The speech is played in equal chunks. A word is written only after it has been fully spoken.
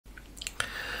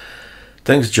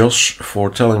Thanks Josh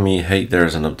for telling me, hey,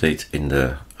 there's an update in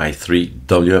the i3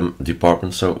 WM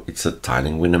department, so it's a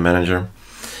tiling window manager.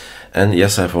 And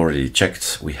yes, I've already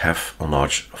checked, we have on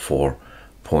Arch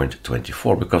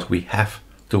 4.24 because we have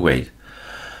to wait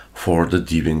for the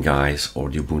Debian guys or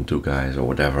the Ubuntu guys or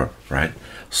whatever, right?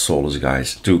 Solus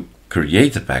guys to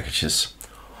create the packages.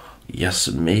 Yes,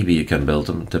 maybe you can build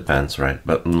them, depends, right?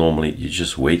 But normally you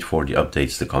just wait for the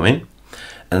updates to come in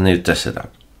and then you test it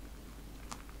out.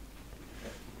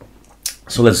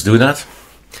 So let's do that.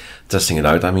 Testing it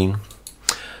out, I mean.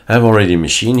 I have already a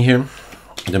machine here.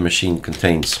 The machine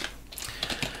contains,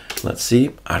 let's see,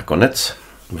 ArcoNet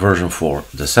version 4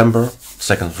 December,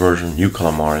 second version, new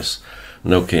calamaris,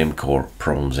 no KM core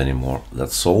problems anymore,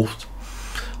 that's solved.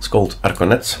 It's called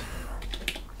ArcoNet.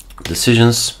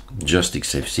 Decisions, just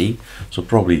XFC, so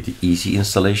probably the easy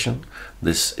installation.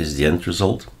 This is the end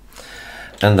result.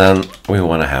 And then we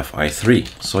want to have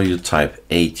i3, so you type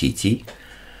ATT,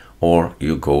 or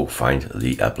you go find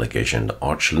the application, the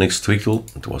ArcoLinux tool.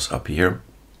 It was up here,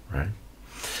 right?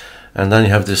 And then you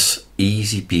have this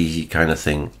easy peasy kind of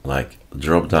thing, like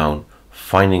drop down,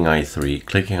 finding i3,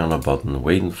 clicking on a button,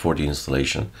 waiting for the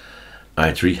installation.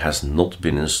 i3 has not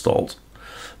been installed.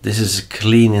 This is a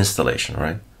clean installation,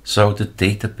 right? So the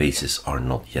databases are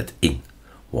not yet in.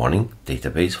 Warning,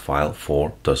 database file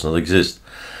 4 does not exist.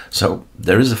 So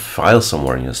there is a file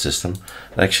somewhere in your system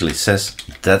that actually says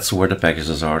that's where the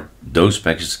packages are. Those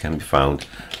packages can be found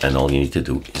and all you need to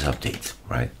do is update,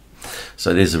 right? So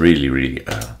it is really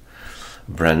a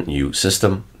brand new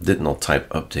system. Did not type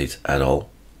update at all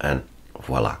and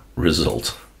voila,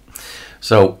 result.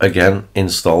 So again,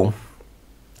 install.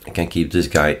 I can keep this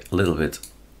guy a little bit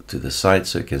to the side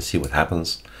so you can see what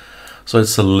happens. So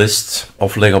it's a list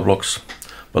of Lego blocks,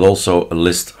 but also a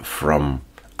list from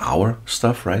our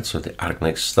stuff, right? So the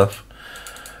ArcoLinux stuff,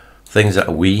 things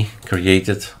that we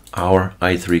created, our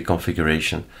i3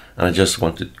 configuration. And I just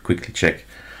want to quickly check,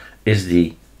 is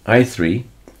the i3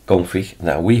 config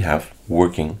that we have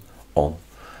working on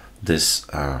this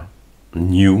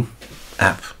new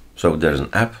app. So there's an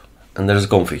app and there's a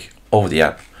config of the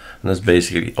app, and that's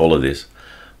basically all it is.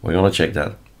 We're gonna check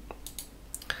that.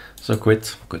 So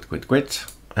quit.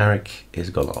 Eric is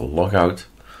gonna log out,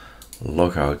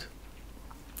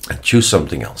 and choose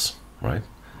something else, right?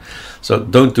 So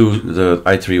don't do the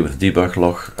i3 with debug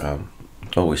log.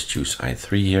 Always choose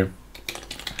i3 here,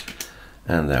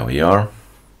 and there we are.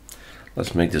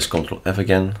 Let's make this Ctrl F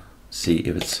again. See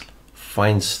if it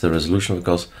finds the resolution,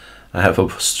 because I have a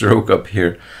stroke up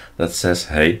here that says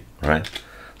hey, right?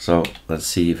 So let's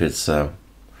see if it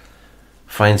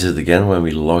finds it again when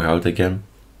we log out again.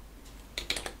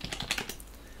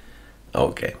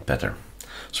 Okay, better.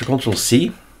 So Ctrl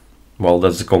C, well,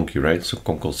 that's the conky, right? So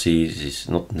Ctrl C is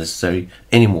not necessary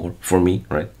anymore for me,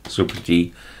 right? Super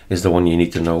T is the one you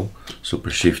need to know. Super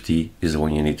Shift T is the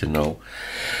one you need to know.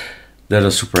 There's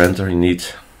a Super Enter you need,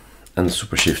 and the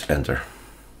Super Shift Enter.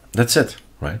 That's it,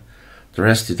 right? The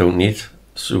rest you don't need.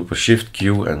 Super Shift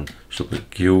Q and Super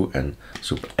Q and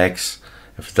Super X.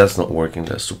 If that's not working,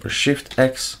 there's Super Shift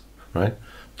X, right?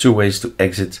 Two ways to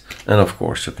exit, and of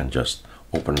course you can just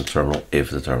open the terminal if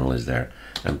the terminal is there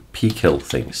and p-kill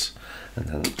things, and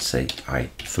then say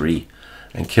i3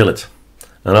 and kill it,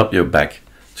 and up you're back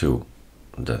to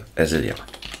the SDM.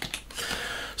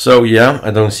 So yeah,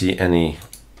 I don't see any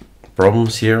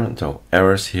problems here, no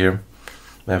errors here.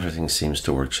 Everything seems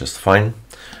to work just fine.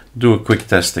 Do a quick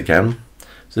test again.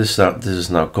 This is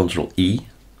now Ctrl E,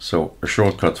 so a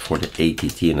shortcut for the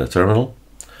ATT in the terminal.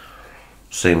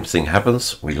 Same thing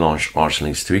happens. We launch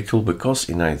ArcoLinux tool because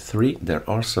in i3 there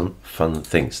are some fun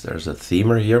things. There's a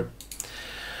themer here.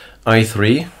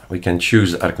 i3, we can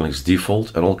choose the ArcoLinux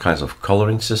default and all kinds of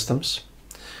coloring systems,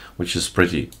 which is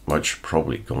pretty much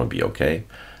probably gonna be okay.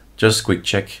 Just quick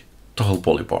check, toggle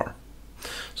polybar.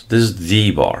 So this is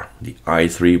the bar, the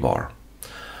i3 bar.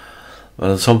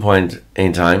 Well, at some point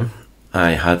in time,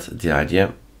 I had the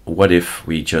idea, what if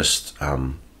we just,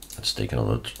 let's take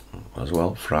another as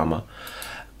well, Frama.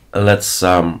 Let's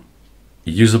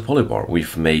use a polybar.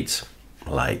 We've made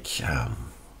like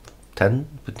 10,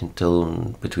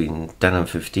 between 10 and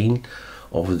 15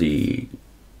 of the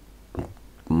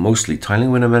mostly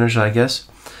tiling window manager, I guess.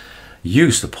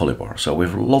 Use the polybar. So we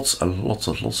have lots and lots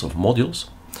of modules.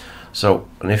 So,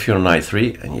 and if you're an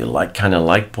i3 and you kind of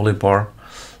like polybar,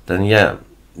 then yeah,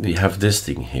 we have this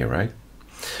thing here, right?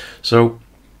 So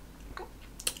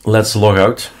let's log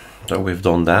out. So we've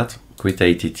done that. Quit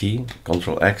ATT,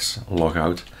 Ctrl X, log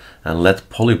out, and let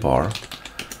polybar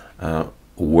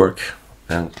work,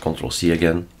 and Ctrl C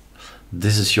again.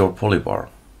 This is your polybar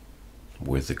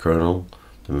with the kernel,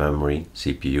 the memory,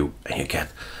 CPU, and you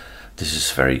get this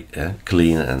is very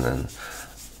clean and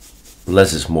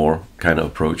less is more kind of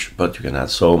approach, but you can add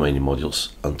so many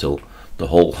modules until the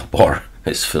whole bar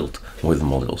is filled with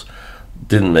modules.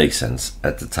 Didn't make sense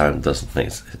at the time, doesn't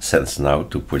make sense now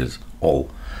to put it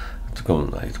all, to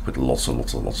put lots of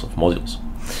modules.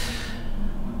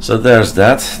 So there's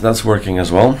that, that's working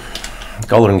as well.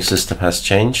 Coloring system has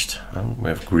changed, we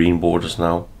have green borders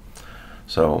now,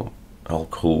 so all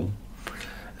cool.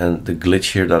 And the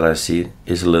glitch here that I see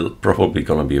is a little, probably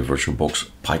gonna be a VirtualBox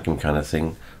PyChem kind of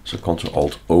thing. So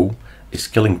Ctrl-Alt-O is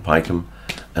killing PyChem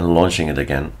and launching it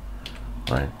again,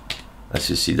 right?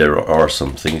 As you see, there are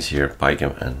some things here,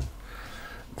 PyChem,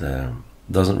 and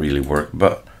doesn't really work.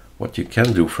 But what you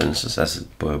can do, for instance, as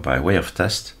by way of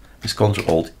test, is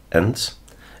Ctrl-Alt-End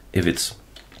if it's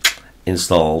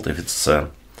installed, if it's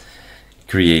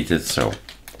created. So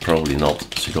probably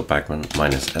not. So go back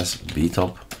 -S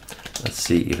btop. Let's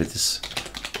see if it is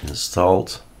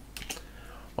installed.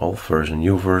 Old version,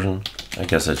 new version. I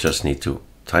guess I just need to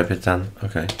type it then.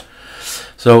 Okay.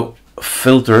 So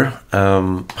filter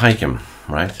PyChem,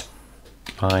 right?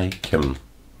 PyChem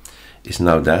is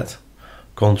now that.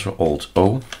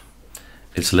 Ctrl-Alt-O.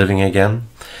 It's living again.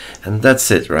 And that's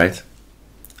it, right?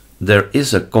 There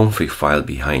is a config file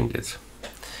behind it.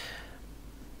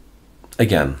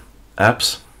 Again,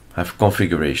 apps have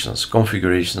configurations.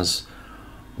 Configurations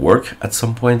work at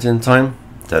some point in time,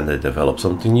 then they develop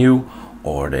something new,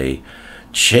 or they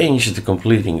change the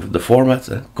completing the format.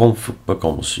 Conf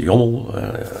becomes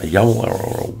YAML, YAML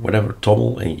or whatever,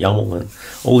 TOML and YAML and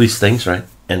all these things, right?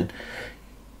 And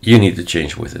you need to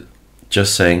change with it.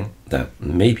 Just saying that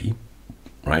maybe,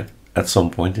 right, at some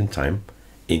point in time,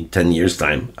 in 10 years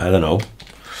time, I don't know,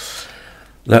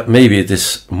 that maybe it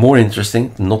is more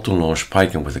interesting not to launch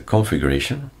PyChem with a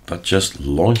configuration, but just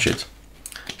launch it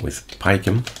with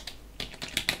PyChem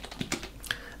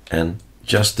and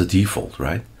just the default,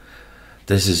 right?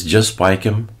 This is just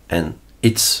PyChem and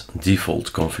its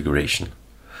default configuration,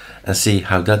 and see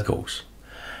how that goes,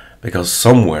 because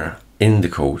somewhere in the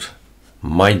code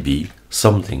might be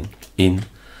something in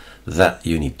that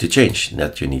you need to change,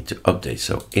 that you need to update.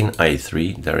 So in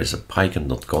i3 there is a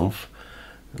pychem.conf.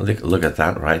 Look at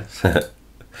that, right?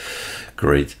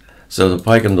 Great. So the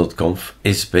pychem.conf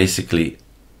is basically,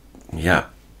 yeah,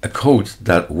 a code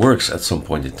that works at some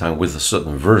point in time with a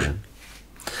certain version,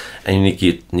 and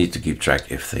you need to keep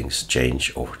track if things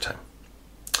change over time.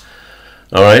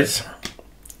 All right,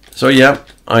 so yeah,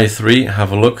 i3,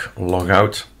 have a look, log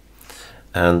out,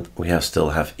 and we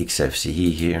still have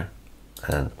XFCE here,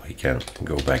 and we can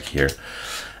go back here.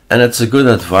 And it's a good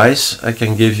advice I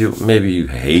can give you. Maybe you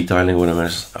hate tiling with a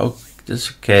mesh. Oh, that's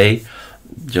okay,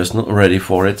 just not ready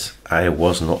for it. I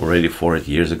was not ready for it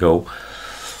years ago.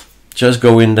 Just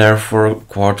go in there for a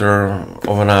quarter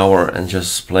of an hour and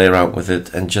just play around with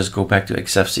it, and just go back to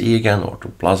XFCE again, or to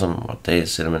Plasm, or Tejas,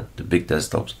 Cinnamon, the big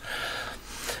desktops,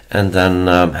 and then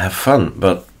have fun.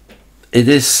 But it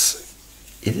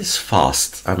is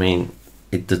fast. I mean,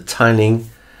 the tiling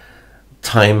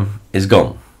time is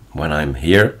gone. When I'm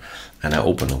here and I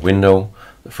open a window,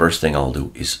 the first thing I'll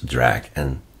do is drag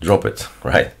and drop it,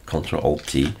 right?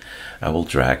 Ctrl-Alt-T, I will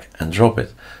drag and drop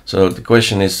it. So the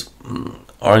question is,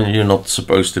 are you not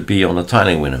supposed to be on a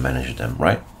tiling window manager then,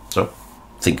 right? So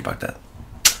think about that.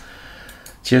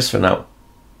 Cheers for now.